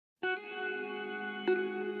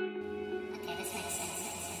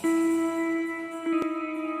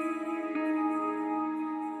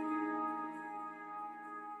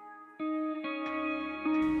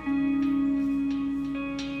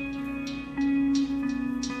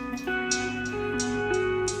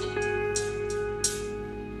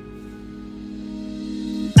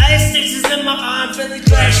I'm feeling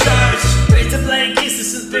glass shards. Raise the blade,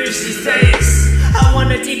 kisses some thirsty days. I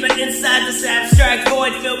wander deeper inside this abstract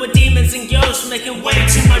void filled with demons and ghosts making way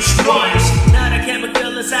too much noise. Not a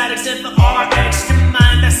chemical aside except for RX.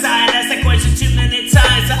 Combine that side, ask that question too many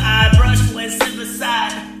times. The eye brush went slip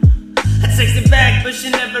aside. I text it back, but she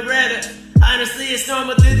never read it. Honestly, it's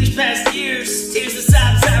normal through these past years. Tears of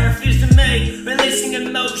sobs I refuse to make. Releasing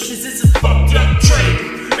emotions, it's a fucked up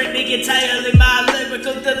trait. Make me entirely my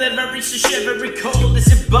lyrical delivery. So shivery cold as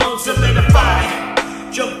your bones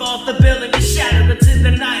solidify. Jump off the building and shatter into the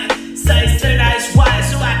night. Sights third eyes wide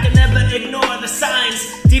so I can never ignore the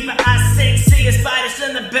signs. Deeper I sink, seeing spiders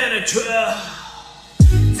in the better drill.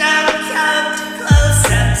 Don't come too close,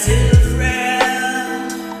 I'm too frail.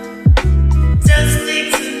 Don't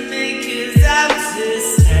speak to me cause I'm too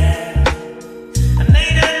stale. I may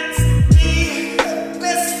not be the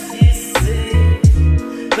best you see,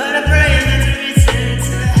 but I'm praying not to return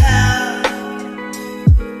to hell.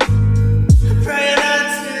 I'm praying not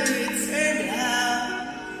to return to hell.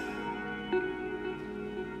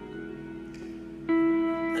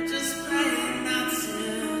 I'm just praying not to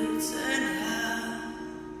return to hell.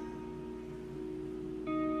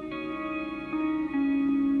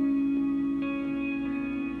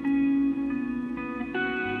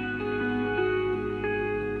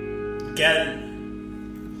 Again.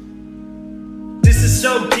 This is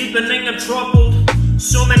so deepening, I'm troubled.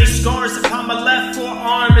 So many scars upon my left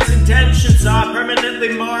forearm. Its intentions are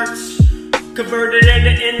permanently marked. Converted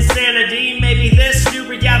into insanity. Maybe this new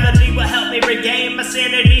reality will help me regain my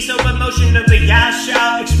sanity. So emotionally I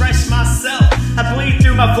shall express myself. I bleed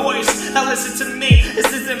through my voice. Now listen to me,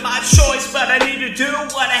 this isn't my choice, but I need to do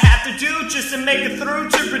what I have to do just to make it through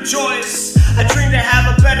to rejoice. I dream to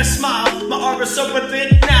have a better smile. My aura's so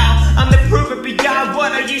within now. I'm improving beyond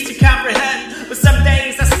what I used to comprehend. But some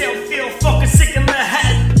days I still feel fucking sick in the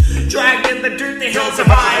head. Dragged in the dirt, the hills of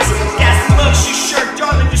eyes. Ghastly looks, you shirt,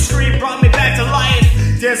 darling, your scream brought me back to life.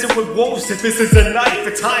 Dancing with wolves, if this is a knife.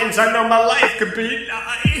 At times I know my life could be a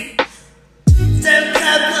knife. Don't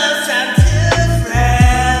come close, I'm too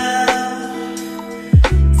frail.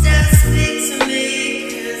 Don't speak to me,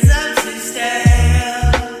 cause I'm too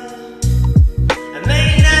stale. I may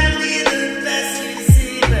not be the best you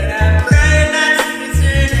see, but I pray not to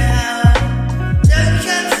return to hell. Don't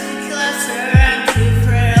come too closer, I'm too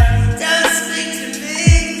frail. Don't speak to me,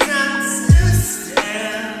 cause I'm too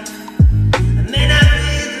stale. I may not be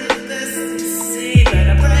the best you see, but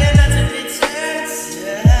I pray not to return to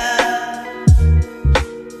hell.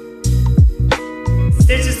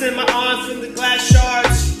 Stitches in my arms from the glass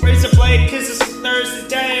shards. Razor blade kisses for Thursday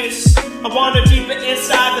days. I wander deeper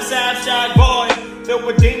inside this abstract void filled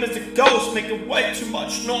with demons and ghosts making way too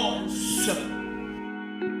much noise.